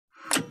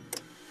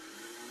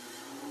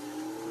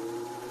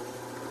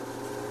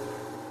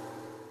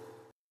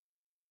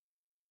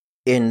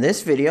In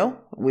this video,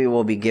 we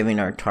will be giving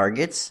our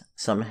targets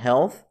some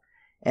health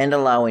and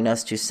allowing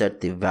us to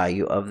set the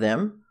value of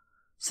them,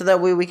 so that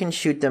way we can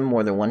shoot them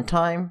more than one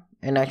time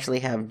and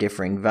actually have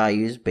differing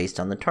values based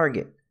on the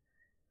target.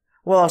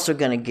 We're also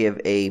going to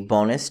give a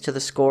bonus to the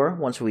score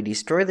once we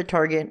destroy the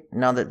target,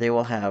 now that they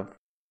will have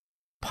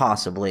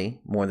possibly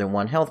more than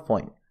one health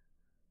point.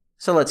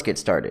 So let's get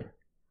started.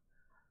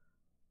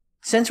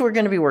 Since we're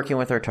going to be working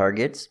with our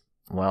targets,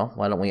 well,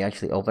 why don't we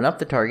actually open up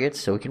the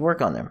targets so we can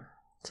work on them.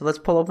 So let's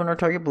pull open our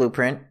target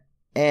blueprint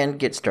and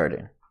get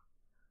started.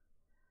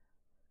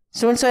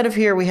 So inside of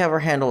here we have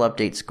our handle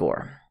update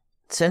score.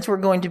 Since we're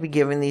going to be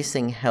giving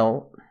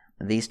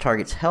these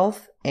targets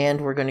health and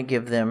we're going to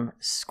give them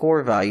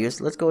score values,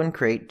 let's go and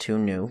create two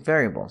new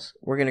variables.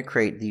 We're going to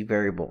create the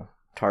variable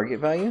target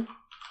value,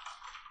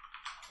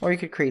 or you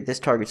could create this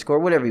target score,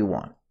 whatever you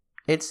want.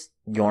 It's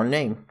your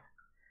name.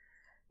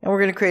 And we're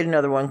going to create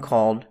another one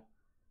called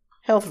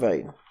health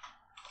value.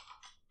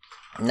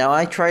 Now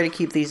I try to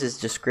keep these as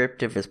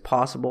descriptive as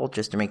possible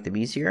just to make them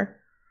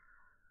easier,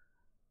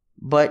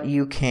 but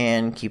you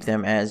can keep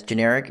them as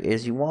generic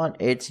as you want.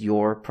 It's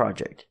your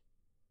project.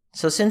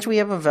 So since we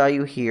have a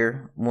value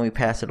here, when we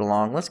pass it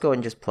along, let's go ahead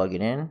and just plug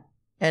it in.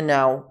 And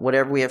now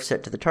whatever we have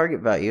set to the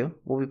target value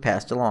will be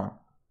passed along.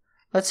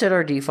 Let's set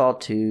our default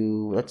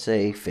to, let's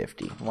say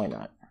 50. Why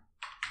not?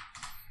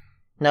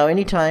 Now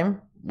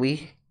anytime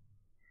we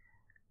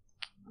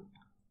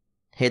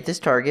hit this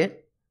target,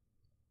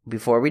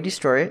 before we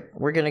destroy it,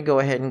 we're going to go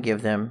ahead and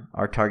give them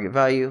our target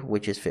value,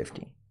 which is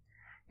 50.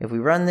 If we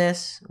run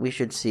this, we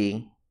should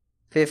see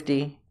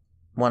 50,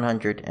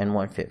 100, and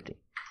 150.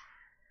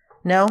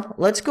 Now,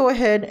 let's go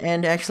ahead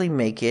and actually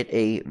make it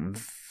a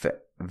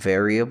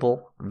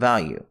variable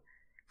value.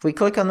 If we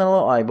click on the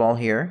little eyeball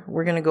here,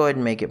 we're going to go ahead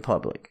and make it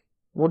public.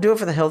 We'll do it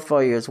for the health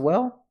value as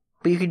well,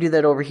 but you can do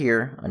that over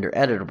here under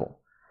editable.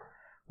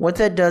 What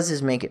that does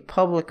is make it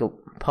public,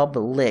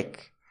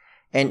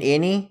 and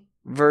any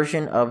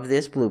version of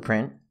this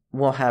blueprint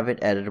will have it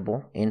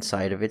editable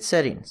inside of its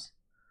settings.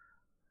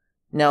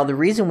 Now the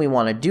reason we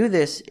want to do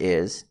this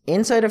is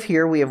inside of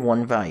here we have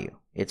one value.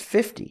 It's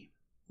 50.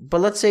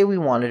 But let's say we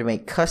wanted to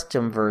make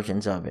custom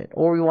versions of it,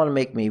 or we want to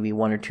make maybe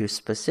one or two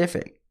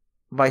specific.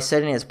 By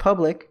setting it as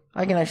public,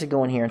 I can actually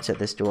go in here and set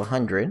this to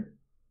 100.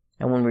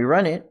 And when we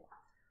run it,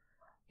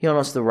 you'll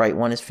notice the right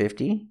one is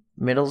 50,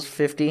 middle's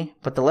 50,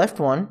 but the left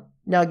one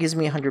now gives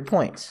me 100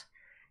 points.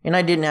 And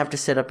I didn't have to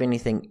set up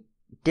anything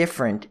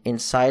different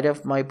inside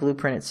of my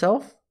blueprint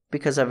itself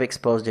because I've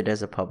exposed it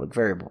as a public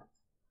variable.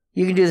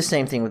 You can do the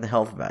same thing with the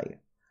health value.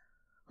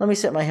 Let me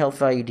set my health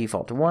value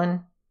default to 1,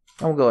 and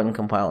we'll go ahead and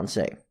compile and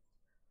save.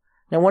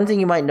 Now one thing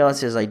you might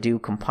notice is I do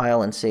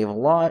compile and save a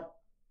lot.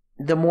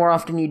 The more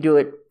often you do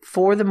it,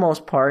 for the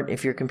most part,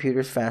 if your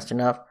computer's fast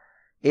enough,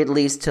 it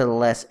leads to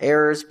less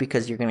errors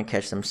because you're going to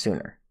catch them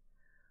sooner.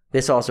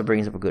 This also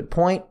brings up a good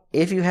point.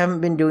 If you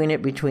haven't been doing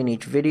it between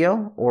each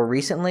video or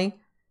recently,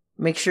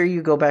 make sure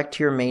you go back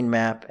to your main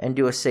map and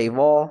do a save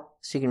all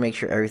so you can make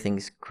sure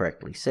everything's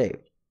correctly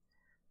saved.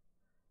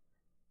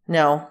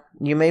 Now,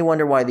 you may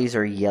wonder why these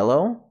are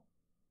yellow.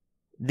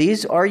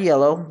 These are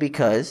yellow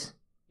because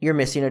you're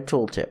missing a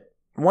tooltip.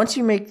 Once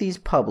you make these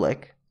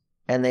public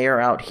and they are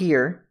out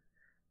here,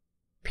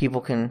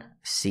 people can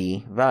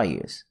see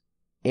values.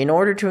 In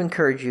order to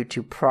encourage you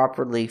to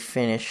properly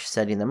finish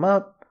setting them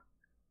up,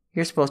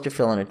 you're supposed to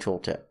fill in a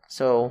tooltip.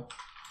 So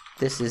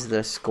this is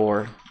the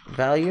score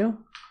value,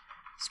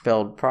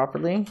 spelled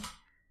properly.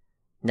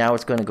 Now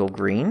it's going to go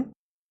green.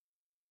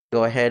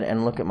 Go ahead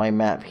and look at my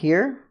map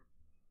here.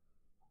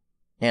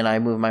 And I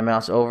move my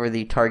mouse over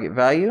the target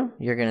value.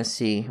 You're going to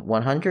see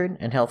 100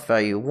 and health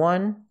value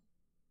 1.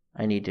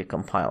 I need to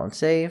compile and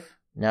save.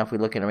 Now if we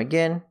look at them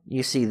again,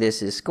 you see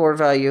this is score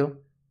value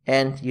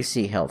and you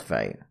see health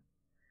value.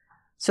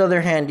 So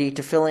they're handy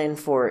to fill in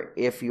for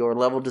if your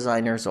level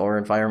designers or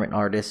environment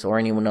artists or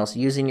anyone else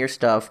using your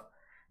stuff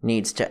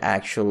needs to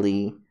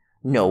actually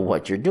know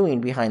what you're doing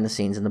behind the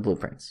scenes in the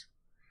blueprints.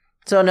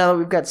 So now that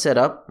we've got set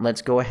up,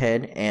 let's go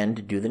ahead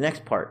and do the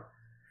next part.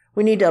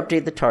 We need to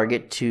update the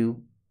target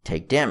to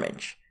take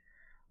damage.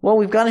 Well,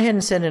 we've gone ahead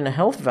and set in a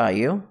health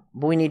value,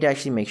 but we need to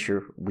actually make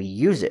sure we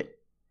use it.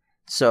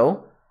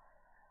 So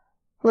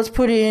let's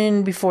put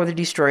in before the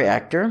destroy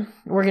actor.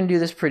 We're going to do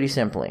this pretty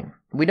simply.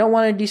 We don't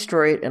want to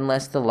destroy it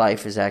unless the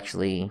life is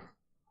actually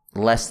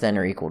less than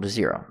or equal to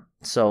 0.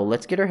 So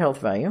let's get our health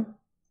value.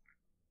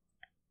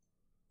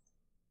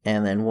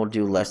 And then we'll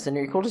do less than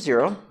or equal to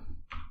 0.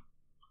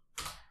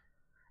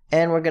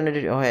 And we're going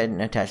to go ahead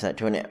and attach that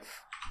to an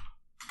if.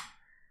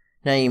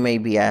 Now you may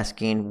be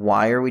asking,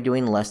 why are we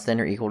doing less than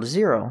or equal to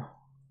 0?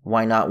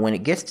 Why not when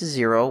it gets to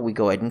 0, we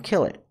go ahead and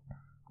kill it?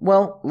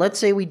 Well, let's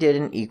say we did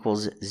an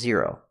equals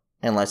 0.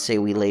 And let's say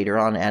we later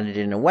on added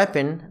in a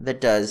weapon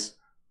that does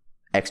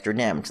extra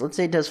damage. Let's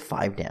say it does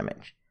 5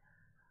 damage.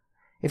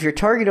 If your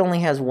target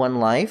only has 1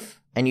 life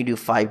and you do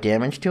 5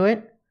 damage to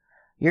it,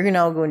 you're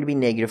now going to be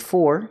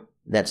 -4.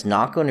 That's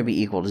not going to be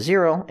equal to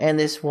 0, and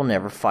this will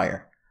never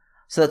fire.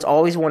 So that's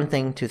always one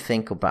thing to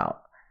think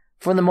about.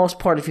 For the most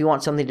part, if you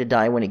want something to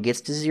die when it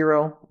gets to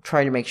 0,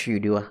 try to make sure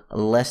you do a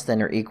less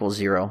than or equal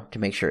 0 to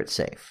make sure it's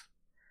safe.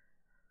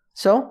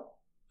 So,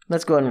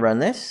 let's go ahead and run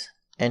this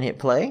and hit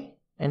play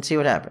and see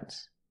what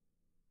happens.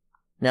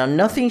 Now,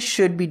 nothing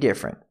should be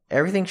different.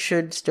 Everything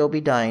should still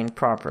be dying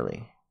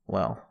properly.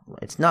 Well,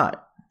 it's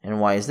not. And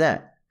why is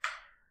that?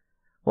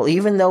 Well,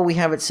 even though we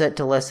have it set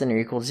to less than or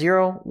equal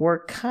 0,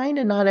 we're kind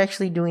of not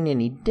actually doing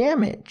any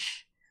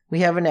damage. We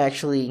haven't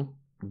actually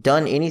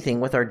done anything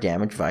with our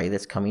damage value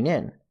that's coming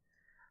in.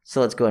 So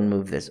let's go ahead and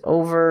move this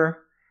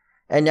over.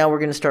 And now we're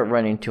going to start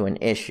running into an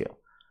issue.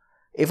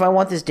 If I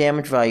want this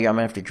damage value, I'm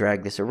going to have to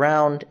drag this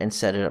around and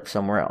set it up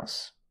somewhere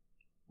else.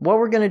 What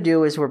we're going to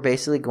do is we're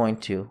basically going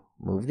to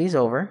move these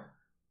over.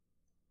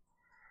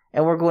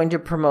 And we're going to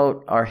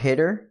promote our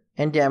hitter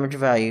and damage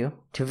value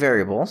to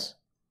variables.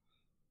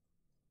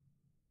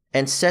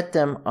 And set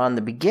them on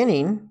the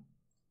beginning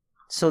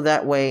so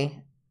that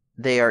way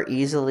they are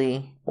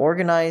easily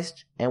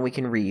organized and we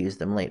can reuse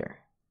them later.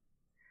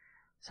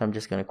 So I'm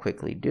just going to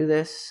quickly do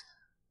this.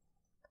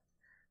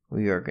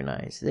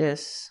 Reorganize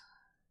this.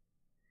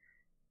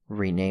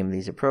 Rename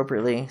these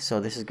appropriately. So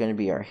this is going to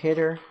be our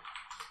hitter.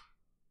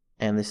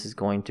 And this is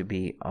going to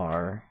be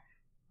our...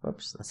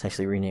 Whoops, let's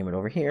actually rename it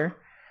over here.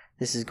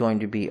 This is going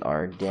to be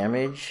our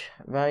damage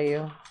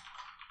value.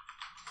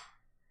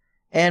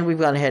 And we've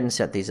gone ahead and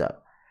set these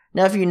up.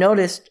 Now, if you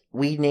noticed,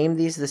 we named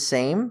these the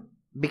same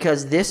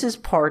because this is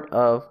part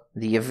of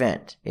the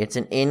event. It's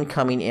an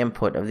incoming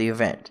input of the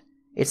event.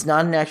 It's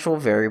not an actual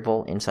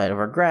variable inside of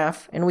our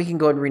graph, and we can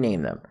go ahead and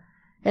rename them.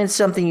 And it's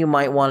something you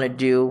might want to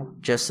do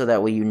just so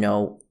that way you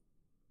know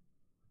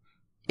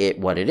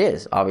what it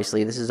is.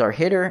 Obviously, this is our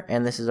hitter,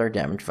 and this is our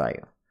damage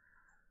value.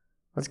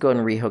 Let's go ahead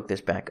and rehook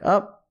this back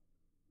up,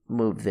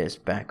 move this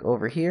back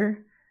over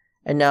here,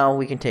 and now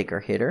we can take our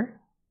hitter,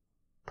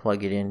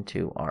 plug it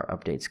into our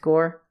update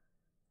score,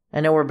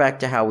 and now we're back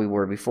to how we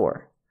were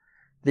before.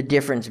 The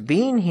difference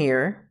being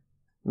here,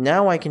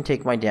 now I can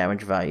take my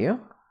damage value.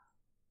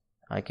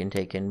 I can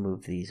take and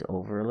move these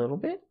over a little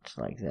bit,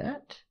 like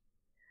that.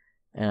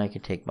 And I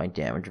can take my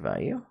damage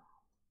value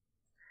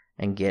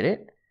and get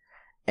it.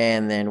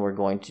 And then we're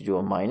going to do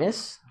a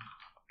minus.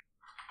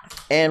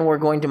 And we're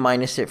going to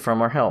minus it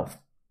from our health.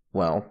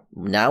 Well,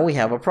 now we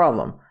have a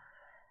problem.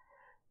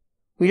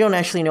 We don't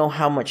actually know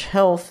how much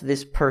health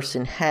this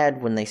person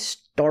had when they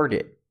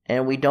started.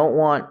 And we don't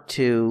want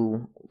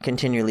to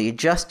continually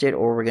adjust it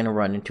or we're going to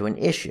run into an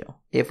issue.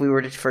 If we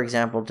were to, for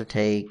example,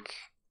 to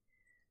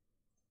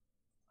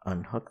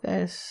unhook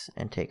this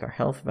and take our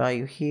health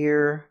value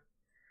here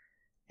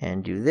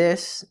and do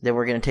this, then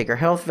we're going to take our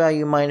health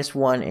value minus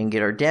 1 and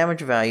get our damage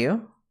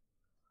value.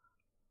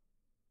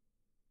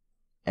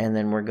 And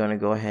then we're going to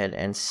go ahead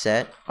and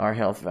set our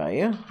health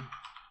value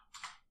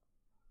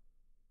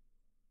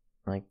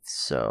like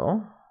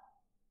so.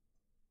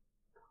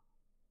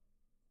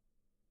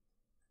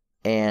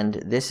 And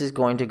this is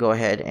going to go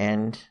ahead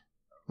and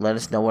let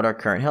us know what our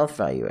current health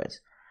value is.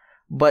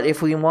 But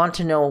if we want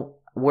to know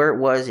where it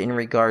was in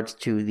regards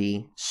to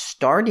the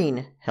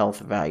starting health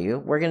value,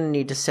 we're going to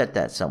need to set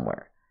that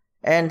somewhere.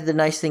 And the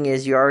nice thing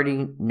is you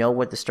already know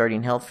what the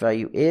starting health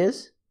value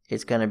is.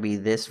 It's going to be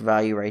this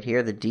value right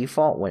here, the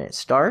default when it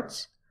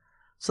starts.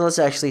 So let's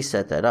actually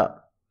set that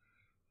up.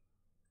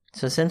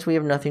 So since we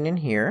have nothing in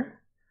here,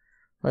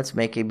 let's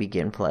make a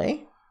begin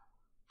play.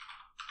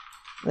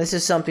 This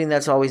is something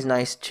that's always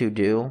nice to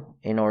do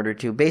in order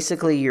to,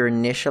 basically you're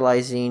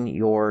initializing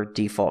your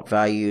default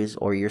values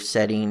or you're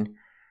setting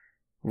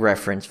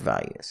reference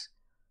values.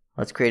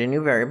 Let's create a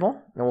new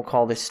variable and we'll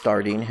call this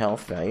starting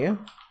health value.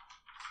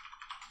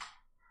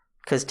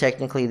 Because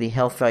technically the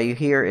health value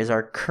here is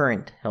our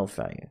current health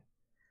value.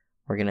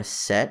 We're going to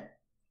set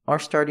our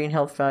starting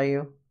health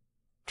value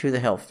to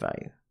the health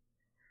value.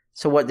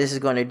 So what this is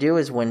going to do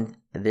is when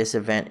this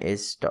event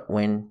is,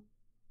 when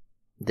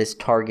this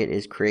target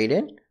is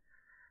created,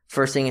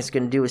 first thing it's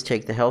going to do is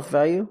take the health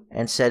value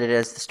and set it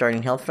as the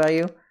starting health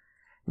value.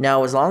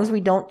 Now, as long as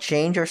we don't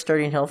change our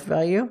starting health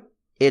value,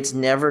 it's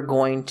never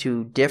going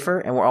to differ,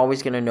 and we're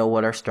always going to know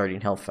what our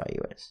starting health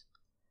value is.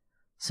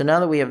 So now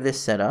that we have this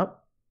set up,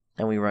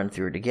 and we run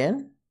through it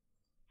again,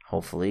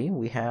 hopefully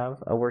we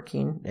have a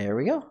working, there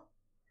we go.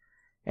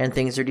 And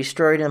things are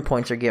destroyed and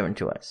points are given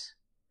to us.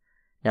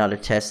 Now to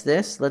test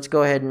this, let's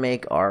go ahead and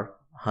make our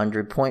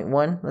 100-point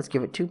one. Let's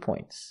give it 2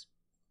 points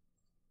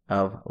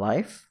of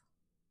life.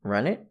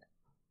 Run it.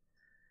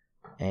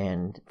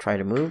 And try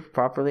to move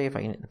properly. If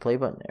I can hit the play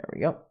button, there we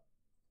go.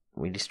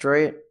 We destroy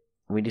it.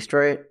 We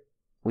destroy it.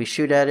 We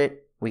shoot at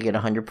it. We get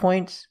 100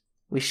 points.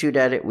 We shoot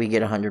at it. We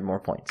get 100 more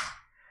points.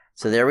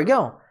 So there we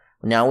go.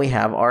 Now we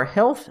have our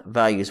health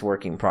values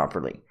working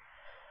properly.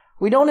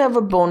 We don't have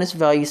a bonus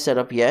value set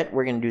up yet.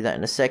 We're going to do that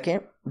in a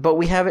second. But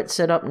we have it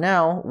set up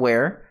now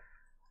where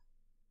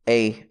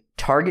a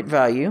target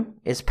value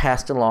is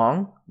passed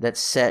along that's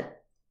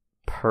set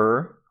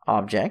per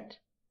object.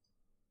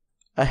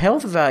 A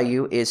health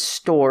value is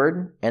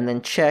stored and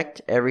then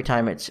checked every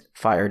time it's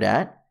fired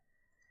at.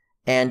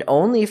 And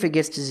only if it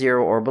gets to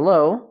 0 or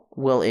below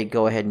will it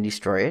go ahead and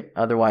destroy it.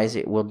 Otherwise,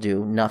 it will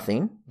do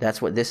nothing.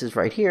 That's what this is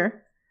right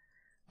here.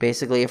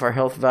 Basically, if our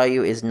health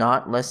value is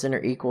not less than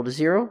or equal to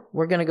 0,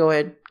 we're going to go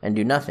ahead and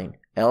do nothing.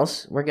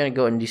 Else, we're going to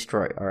go ahead and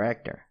destroy our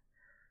actor.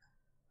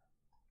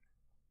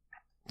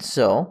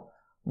 So,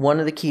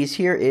 one of the keys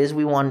here is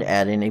we want to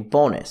add in a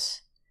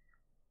bonus.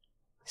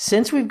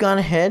 Since we've gone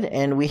ahead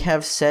and we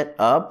have set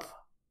up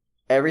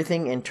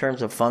everything in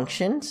terms of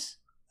functions,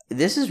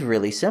 this is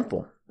really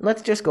simple.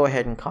 Let's just go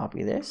ahead and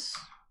copy this.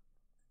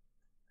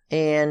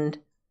 And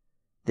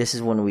this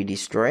is when we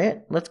destroy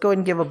it. Let's go ahead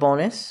and give a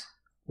bonus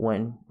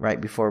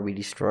right before we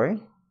destroy.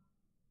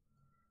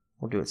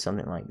 We'll do it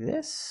something like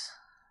this.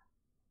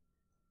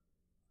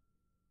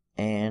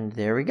 And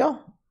there we go.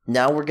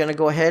 Now we're going to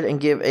go ahead and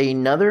give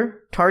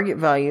another target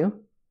value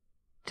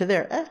to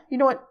there. You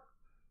know what?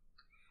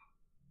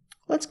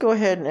 Let's go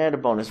ahead and add a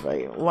bonus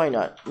value. Why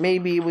not?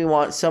 Maybe we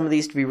want some of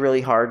these to be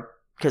really hard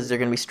because they're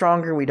going to be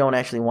stronger. We don't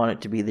actually want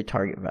it to be the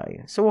target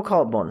value. So we'll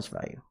call it bonus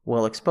value.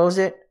 We'll expose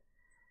it.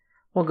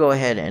 We'll go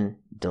ahead and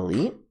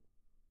delete.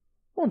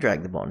 We'll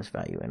drag the bonus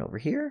value in over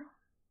here.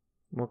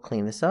 We'll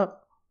clean this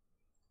up.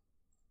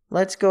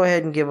 Let's go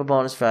ahead and give a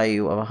bonus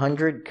value of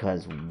 100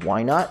 because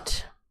why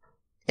not?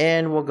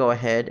 And we'll go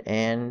ahead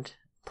and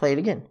play it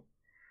again.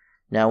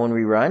 Now when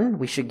we run,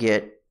 we should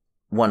get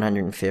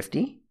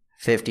 150.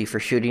 50 for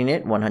shooting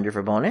it, 100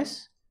 for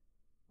bonus,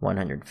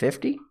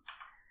 150,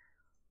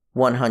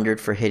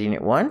 100 for hitting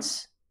it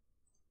once,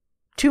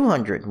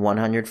 200,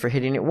 100 for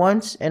hitting it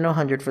once, and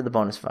 100 for the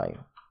bonus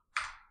value.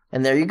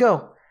 And there you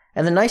go.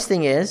 And the nice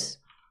thing is,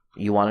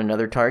 you want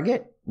another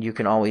target, you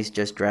can always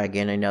just drag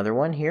in another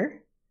one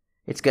here.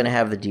 It's going to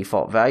have the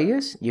default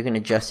values. You can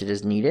adjust it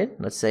as needed.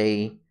 Let's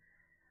say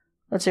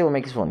we'll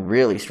make this one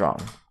really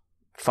strong.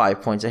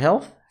 5 points of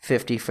health,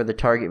 50 for the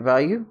target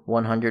value,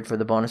 100 for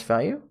the bonus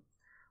value.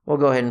 We'll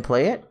go ahead and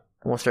play it.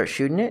 We'll start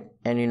shooting it.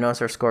 And you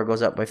notice our score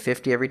goes up by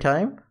 50 every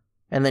time.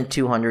 And then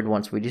 200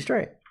 once we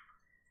destroy it.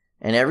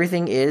 And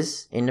everything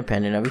is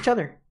independent of each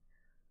other.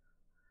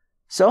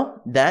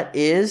 So that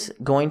is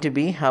going to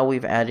be how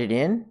we've added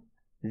in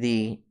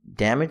the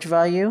damage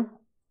value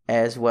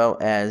as well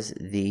as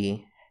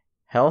the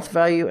health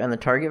value and the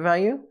target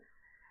value.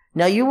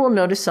 Now you will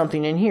notice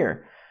something in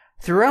here.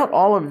 Throughout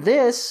all of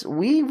this,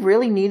 we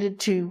really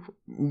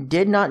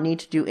did not need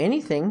to do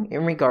anything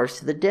in regards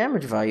to the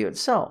damage value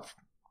itself.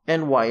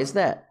 And why is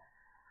that?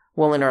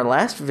 Well, in our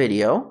last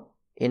video,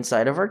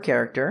 inside of our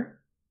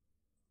character,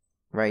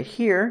 right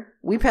here,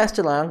 we passed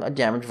along a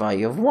damage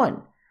value of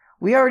 1.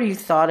 We already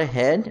thought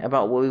ahead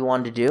about what we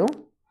wanted to do,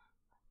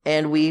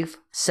 and we've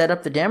set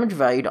up the damage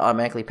value to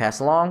automatically pass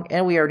along,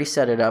 and we already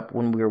set it up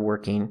when we were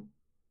working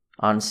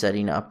on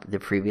setting up the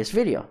previous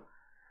video.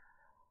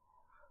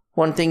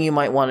 One thing you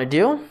might want to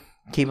do,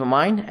 keep in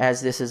mind,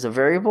 as this is a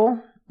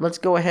variable, let's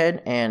go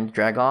ahead and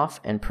drag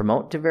off and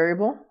promote to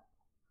variable.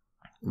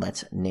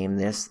 Let's name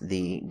this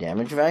the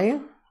damage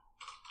value.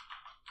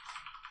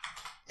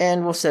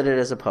 And we'll set it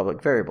as a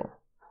public variable.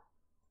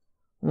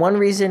 One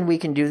reason we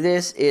can do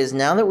this is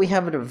now that we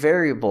have it a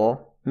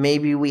variable,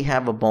 maybe we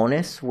have a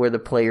bonus where the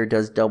player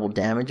does double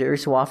damage every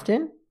so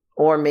often.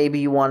 Or maybe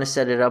you want to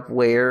set it up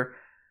where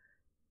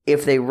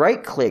if they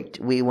right-clicked,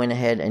 we went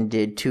ahead and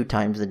did 2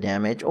 times the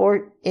damage,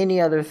 or any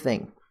other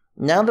thing.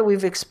 Now that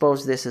we've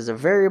exposed this as a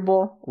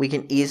variable, we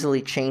can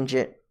easily change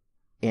it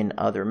in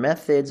other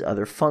methods,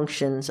 other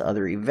functions,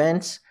 other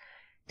events,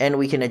 and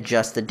we can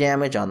adjust the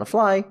damage on the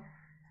fly.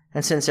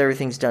 And since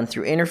everything's done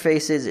through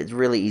interfaces, it's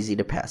really easy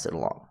to pass it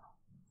along.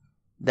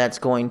 That's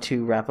going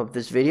to wrap up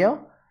this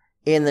video.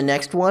 In the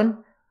next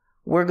one,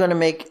 we're going to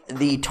make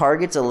the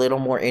targets a little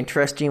more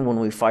interesting when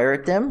we fire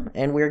at them,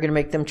 and we're going to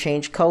make them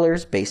change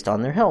colors based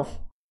on their health.